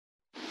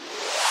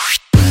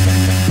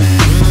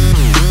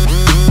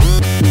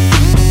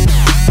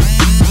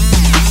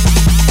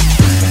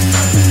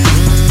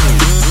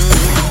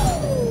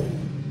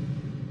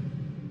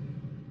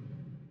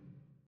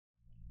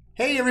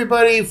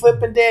everybody,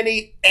 Flip and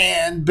Danny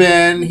and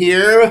Ben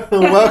here.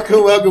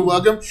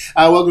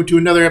 Welcome to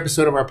another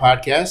episode of our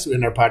podcast,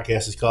 and our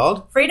podcast is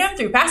called Freedom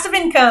Through Passive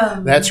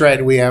Income. That's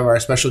right. We have our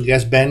special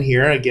guest Ben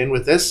here again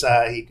with us.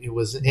 He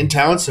was in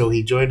town, so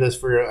he joined us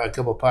for a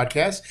couple of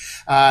podcasts.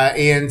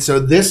 And so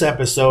this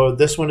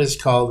one is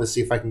called, let's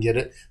see if I can get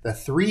it, The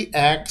 3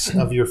 Acts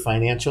of Your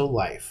Financial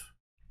Life.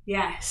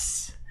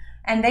 Yes.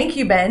 And thank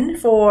you, Ben,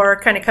 for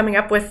kind of coming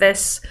up with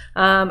this,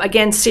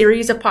 again,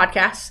 series of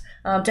podcasts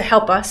to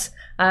help us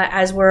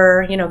as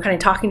we're, kind of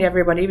talking to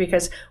everybody,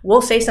 because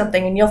we'll say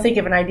something and you'll think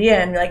of an idea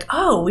and be like,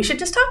 oh, we should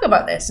just talk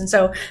about this. And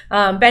so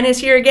Ben is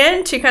here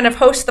again to kind of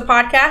host the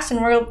podcast,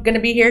 and we're going to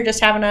be here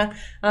just having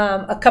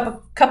a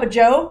cup of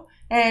Joe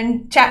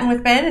and chatting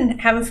with Ben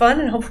and having fun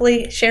and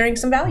hopefully sharing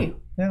some value.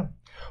 Yeah.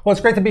 Well, it's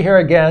great to be here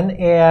again.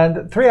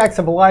 And 3 Acts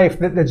of Life,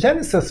 the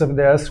genesis of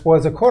this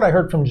was a quote I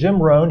heard from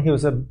Jim Rohn. He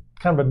was a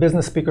kind of a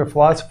business speaker,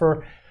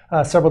 philosopher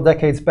several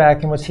decades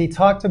back, in which he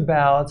talked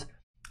about,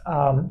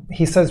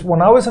 he says,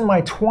 when I was in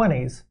my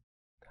 20s,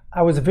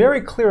 I was very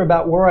clear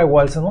about where I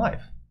was in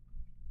life.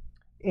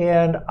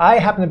 And I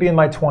happened to be in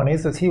my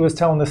 20s, as he was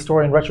telling this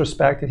story in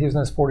retrospect, that he was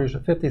in his 40s or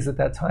 50s at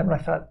that time. And I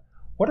thought,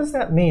 what does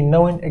that mean,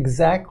 knowing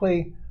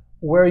exactly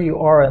where you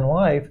are in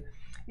life?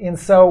 And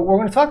so we're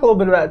going to talk a little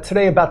bit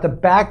today about the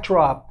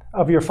backdrop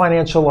of your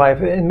financial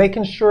life and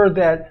making sure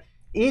that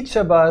each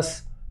of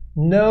us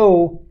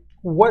know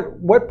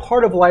what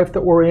part of life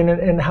that we're in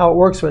and how it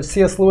works with.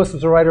 C.S. Lewis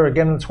was a writer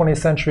again in the 20th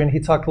century, and he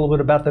talked a little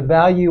bit about the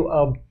value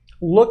of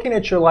looking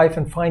at your life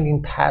and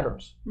finding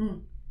patterns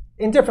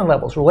in different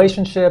levels.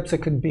 Relationships, it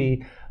could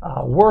be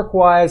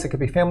work-wise, it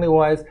could be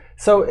family-wise.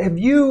 So have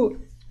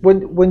you,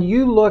 when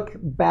you look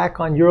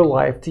back on your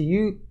life, do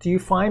you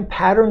find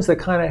patterns that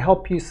kind of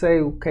help you say,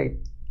 okay,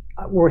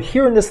 we're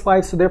here in this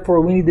life, so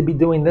therefore we need to be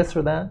doing this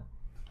or that?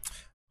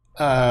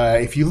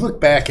 If you look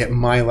back at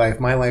my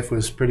life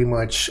was pretty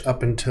much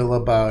up until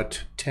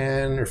about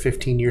 10 or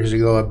 15 years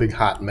ago a big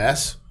hot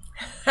mess.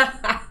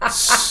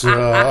 So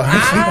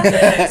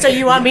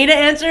you want me to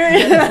answer?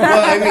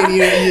 Well, I mean,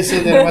 you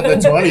said that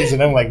about the 20s,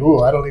 and I'm like,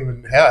 ooh, I don't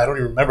even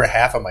remember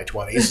half of my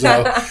 20s.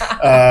 So,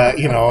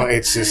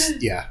 it's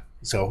just, yeah.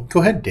 So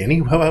go ahead, Danny.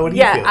 What do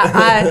you feel?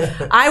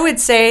 I would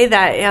say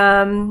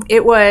that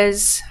it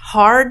was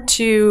hard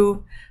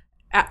to.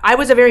 I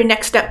was a very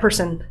next step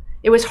person.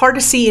 It was hard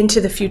to see into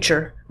the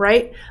future,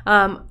 right?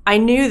 I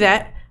knew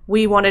that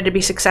we wanted to be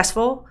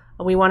successful.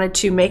 We wanted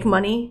to make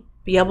money,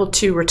 be able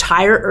to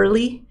retire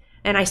early.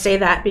 And I say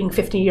that being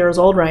 50 years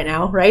old right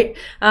now, right?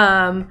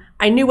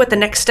 I knew what the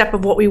next step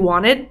of what we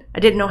wanted. I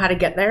didn't know how to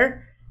get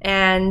there.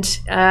 And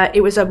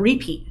it was a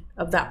repeat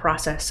of that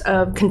process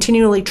of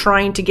continually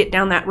trying to get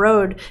down that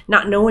road,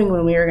 not knowing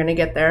when we were going to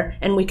get there.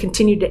 And we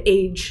continued to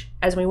age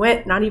as we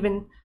went, not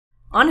even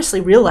honestly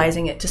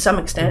realizing it to some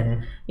extent.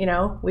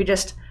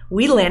 Mm-hmm.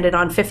 We landed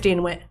on 50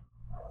 and went,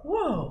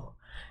 whoa,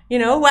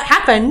 what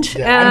happened?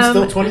 Yeah, I'm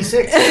still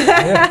 26.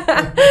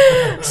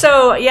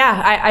 So,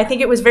 I think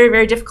it was very,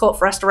 very difficult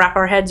for us to wrap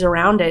our heads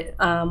around it.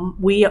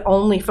 We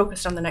only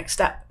focused on the next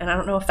step. And I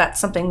don't know if that's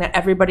something that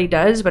everybody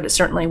does, but it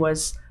certainly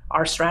was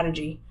our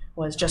strategy,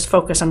 was just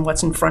focus on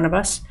what's in front of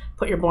us,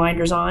 put your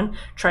blinders on,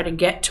 try to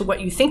get to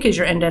what you think is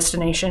your end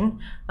destination,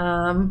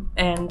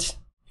 and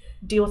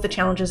deal with the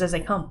challenges as they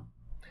come.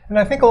 And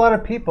I think a lot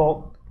of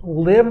people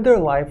live their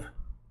life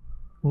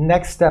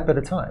next step at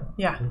a time.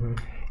 Yeah. Mm-hmm.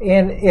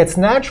 And it's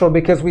natural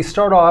because we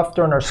start off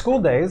during our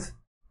school days,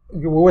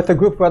 we're with a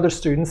group of other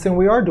students, and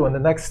we are doing the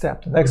next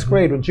step, the next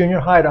grade, with junior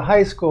high to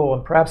high school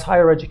and perhaps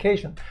higher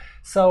education.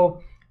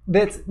 So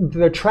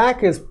the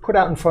track is put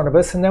out in front of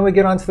us, and then we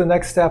get on to the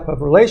next step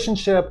of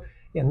relationship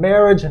in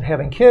marriage and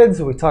having kids.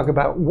 And we talk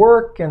about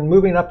work and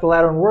moving up the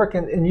ladder in work.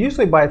 And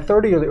usually by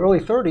 30 or the early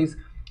 30s,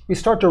 we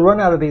start to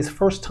run out of these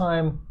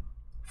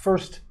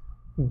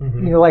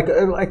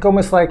like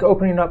almost like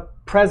opening up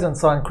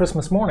presents on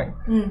Christmas morning.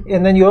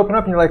 And then you open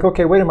up and you're like,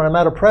 okay, wait a minute, I'm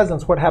out of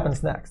presents. What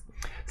happens next?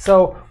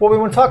 So what we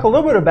want to talk a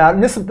little bit about,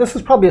 and this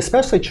is probably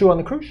especially true on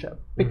the cruise ship,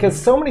 because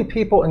so many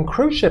people in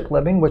cruise ship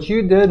living, which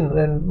you did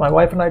and my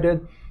wife and I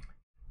did,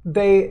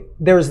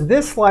 there's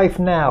this life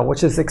now,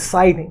 which is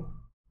exciting.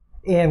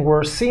 And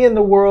we're seeing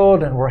the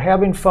world and we're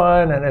having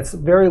fun, and it's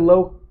very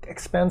low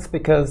expense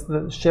because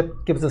the ship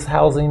gives us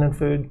housing and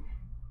food.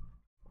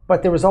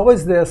 But there was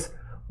always this,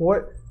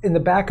 what in the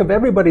back of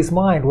everybody's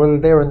mind, whether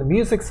they're in the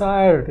music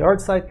side or the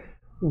art side,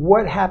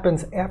 what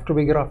happens after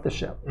we get off the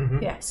ship?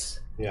 Mm-hmm.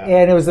 Yes. Yeah.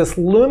 And it was this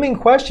looming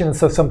question. And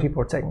so some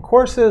people are taking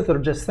courses, that are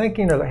just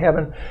thinking, or they're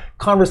having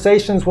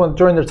conversations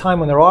during their time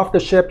when they're off the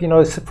ship,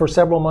 for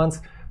several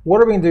months.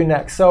 What are we going to do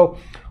next? So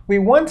we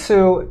want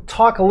to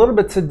talk a little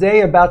bit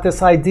today about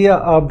this idea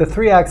of the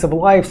 3 acts of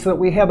life, so that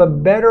we have a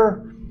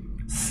better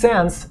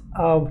sense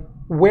of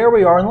where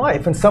we are in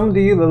life. And some of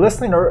you that are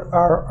listening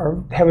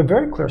have a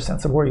very clear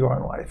sense of where you are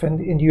in life,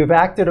 and you have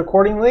acted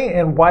accordingly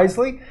and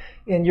wisely,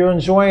 and you're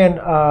enjoying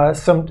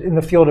some in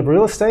the field of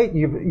real estate.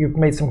 You've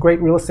made some great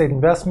real estate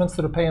investments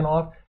that are paying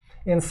off.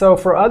 And so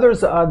for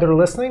others that are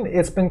listening,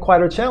 it's been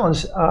quite a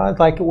challenge,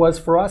 like it was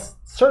for us,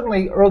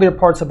 certainly earlier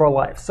parts of our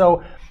life.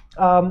 So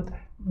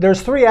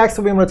there's 3 acts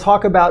that we want to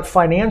talk about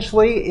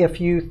financially.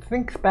 If you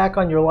think back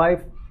on your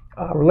life,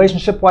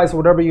 relationship-wise,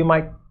 whatever, you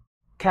might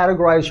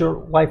categorize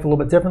your life a little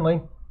bit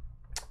differently.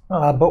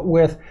 But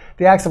with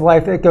the acts of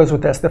life, it goes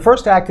with this. The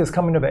first act is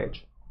coming of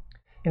age.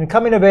 In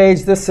coming of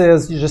age, this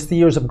is just the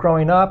years of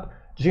growing up,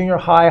 junior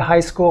high, high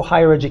school,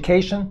 higher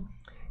education.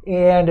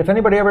 And if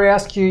anybody ever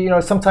asks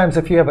you, sometimes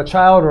if you have a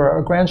child or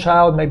a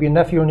grandchild, maybe a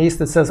nephew or niece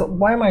that says,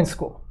 why am I in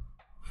school?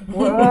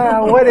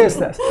 Well, what is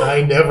this?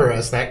 I never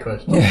ask that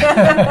question.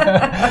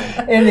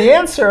 And the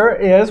answer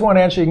is, one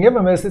answer you can give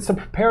them is, it's to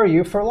prepare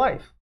you for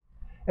life.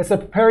 It's to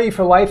prepare you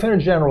for life in a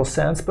general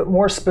sense, but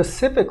more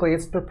specifically,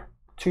 it's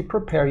to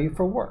prepare you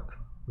for work.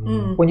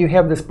 Mm. When you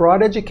have this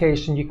broad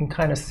education, you can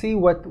kind of see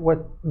what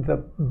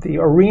the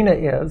arena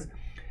is.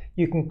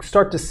 You can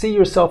start to see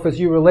yourself as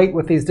you relate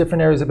with these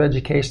different areas of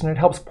education. It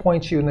helps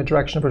point you in the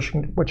direction of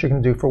what you're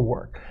going to do for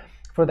work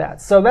for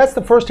that. So that's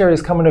the first area,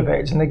 is coming of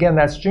age. And again,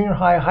 that's junior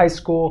high, high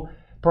school.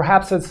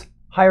 Perhaps it's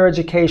higher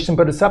education,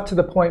 but it's up to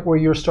the point where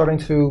you're starting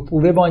to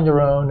live on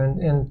your own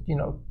and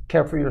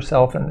care for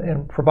yourself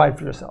and provide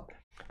for yourself.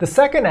 The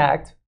second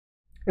act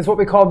is what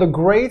we call the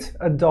great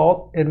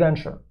adult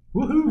adventure.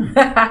 Woohoo!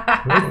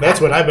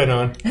 That's what I've been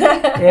on.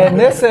 And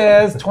this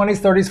is 20s,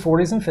 30s,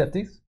 40s, and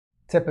 50s,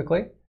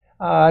 typically.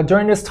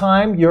 During this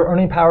time, your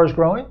earning power is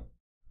growing,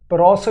 but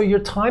also your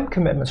time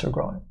commitments are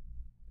growing.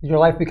 Your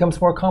life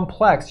becomes more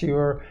complex.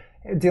 You're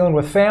dealing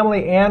with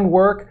family and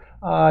work.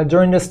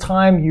 During this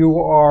time, you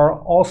are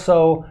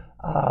also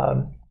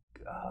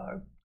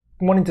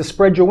wanting to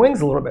spread your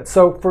wings a little bit.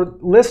 So for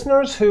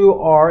listeners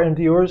and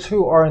viewers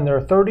who are in their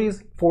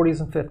 30s,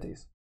 40s, and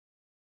 50s,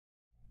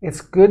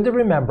 it's good to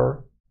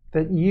remember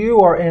that you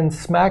are in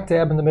smack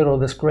dab in the middle of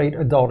this great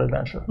adult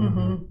adventure.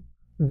 Mm-hmm.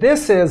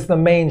 This is the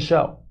main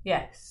show.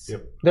 Yes.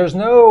 Yep. There's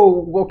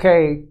no,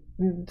 okay,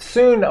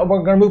 soon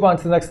we're going to move on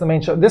to the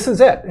main show. This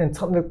is it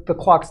until the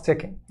clock's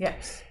ticking.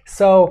 Yes.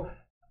 So,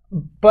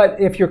 but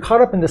if you're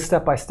caught up in this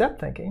step-by-step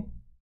thinking,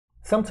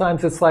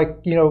 sometimes it's like,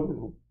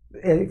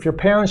 if your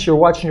parents, you're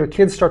watching your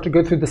kids start to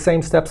go through the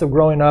same steps of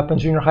growing up in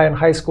junior high and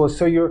high school.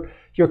 So you're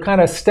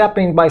kind of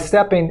stepping by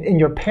stepping in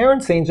your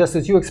parenting just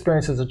as you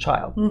experience as a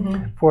child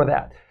for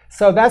that.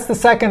 So that's the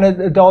second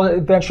adult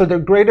adventure. The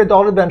Great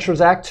Adult Adventure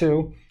is Act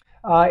 2.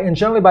 And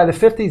generally by the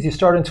 50s, you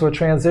start into a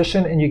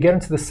transition and you get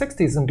into the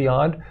 60s and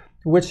beyond,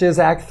 which is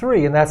Act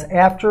 3, and that's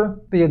after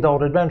the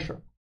adult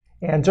adventure.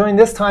 And during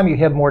this time, you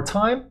have more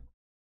time,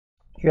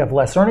 you have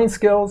less earning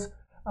skills,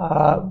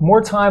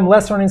 more time,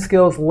 less earning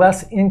skills,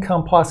 less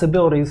income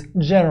possibilities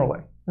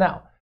generally.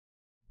 Now,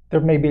 there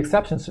may be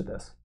exceptions to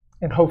this.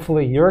 And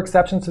hopefully you're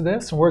exceptions to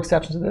this, and we're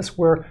exceptions to this,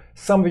 where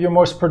some of your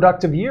most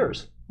productive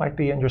years might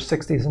be in your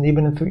 60s and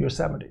even through your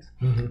 70s.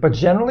 Mm-hmm. But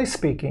generally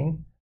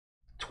speaking,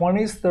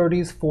 20s,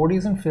 30s,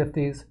 40s, and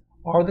 50s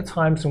are the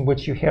times in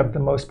which you have the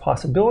most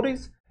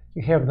possibilities,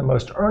 you have the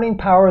most earning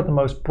power, the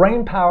most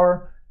brain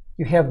power,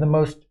 you have the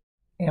most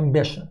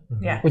ambition.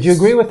 Yes. Would you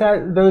agree with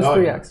that? Those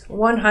 3 Acts?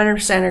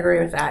 100% agree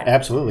with that.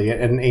 Absolutely.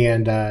 And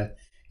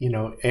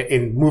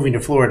in moving to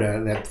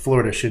Florida, that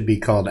Florida should be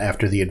called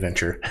after the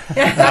adventure,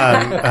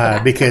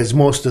 because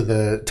most of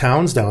the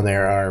towns down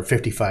there are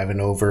 55 and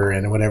over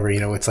and whatever.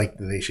 It's like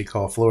they should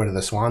call Florida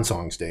the Swan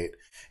Song State.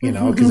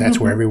 Because that's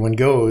where everyone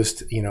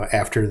goes,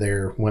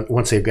 after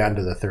once they've gotten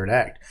to the third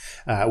act.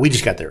 We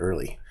just got there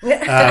early.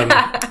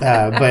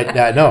 I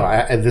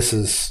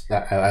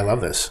love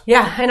this.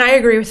 Yeah, and I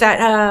agree with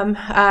that.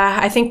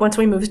 I think once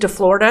we moved to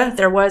Florida,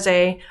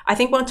 I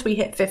think once we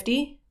hit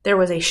 50, there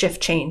was a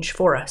shift change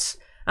for us.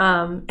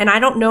 And I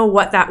don't know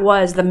what that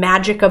was, the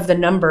magic of the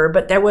number,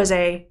 but there was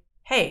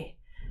hey,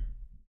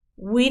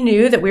 we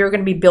knew that we were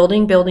going to be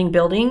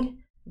building,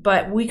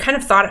 but we kind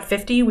of thought at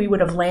 50 we would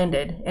have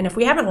landed. And if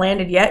we haven't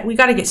landed yet, we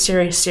got to get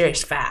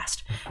serious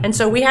fast. And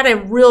so we had a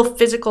real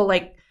physical,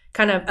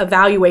 kind of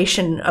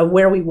evaluation of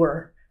where we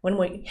were when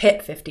we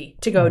hit 50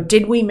 to go,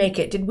 did we make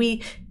it? Did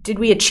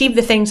we achieve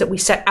the things that we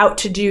set out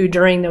to do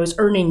during those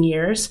earning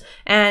years?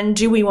 And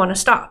do we want to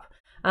stop?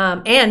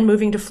 And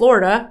moving to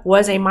Florida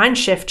was a mind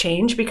shift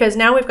change, because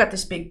now we've got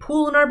this big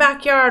pool in our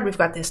backyard. We've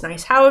got this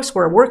nice house.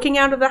 We're working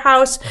out of the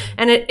house.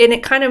 And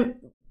it kind of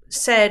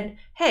said,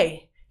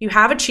 hey, you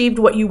have achieved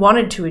what you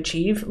wanted to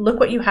achieve. Look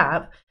what you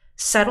have.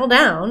 Settle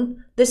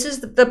down. This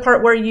is the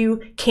part where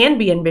you can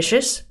be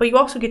ambitious, but you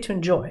also get to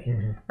enjoy,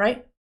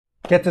 right?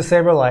 Get to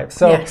savor life.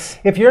 So yes.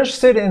 If you're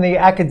interested in the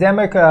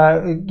academic,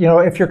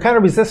 if you're kind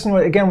of resistant,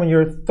 again, when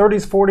you're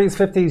 30s, 40s,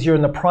 50s, you're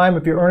in the prime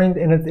of your earning,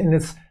 and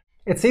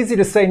it's easy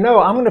to say, no,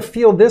 I'm going to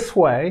feel this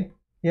way.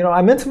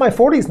 I'm into my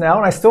 40s now,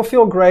 and I still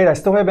feel great. I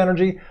still have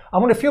energy.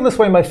 I'm going to feel this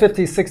way in my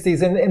 50s,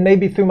 60s, and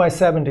maybe through my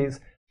 70s.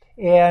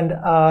 And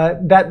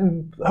that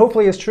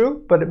hopefully is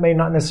true, but it may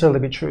not necessarily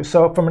be true.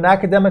 So from an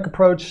academic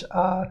approach,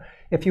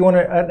 if you want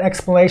an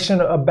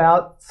explanation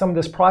about some of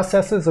these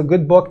processes, a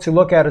good book to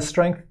look at is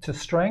Strength to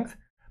Strength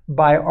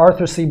by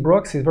Arthur C.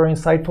 Brooks. He's very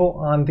insightful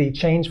on the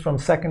change from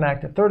second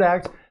act to third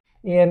act.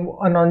 And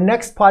on our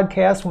next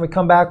podcast, when we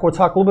come back, we'll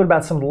talk a little bit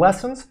about some of the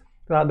lessons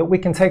that we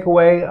can take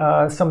away,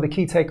 some of the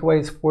key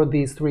takeaways for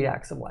these 3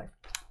 acts of life.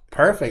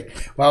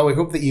 Perfect. Well, we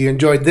hope that you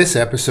enjoyed this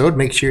episode.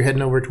 Make sure you're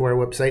heading over to our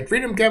website,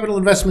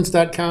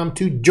 freedomcapitalinvestments.com,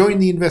 to join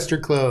the Investor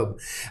Club.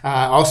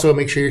 Also,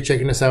 make sure you're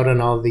checking us out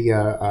on all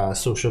the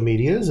social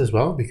medias as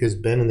well, because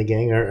Ben and the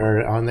gang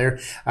are on there.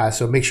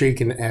 So make sure you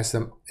can ask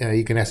them.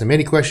 You can ask them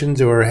any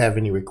questions or have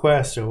any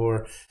requests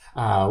or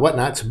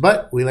whatnot.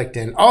 But we like to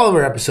end all of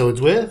our episodes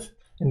with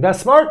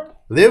Invest smart.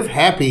 Live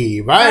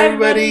happy. Bye,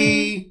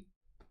 everybody.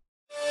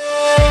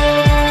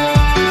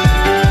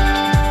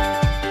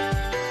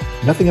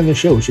 Nothing on this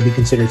show should be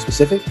considered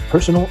specific,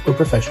 personal, or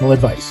professional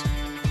advice.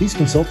 Please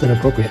consult an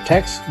appropriate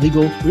tax,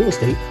 legal, real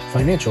estate,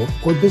 financial,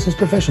 or business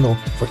professional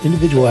for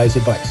individualized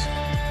advice.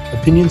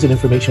 Opinions and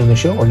information on the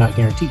show are not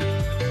guaranteed.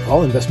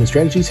 All investment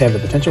strategies have the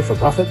potential for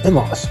profit and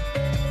loss.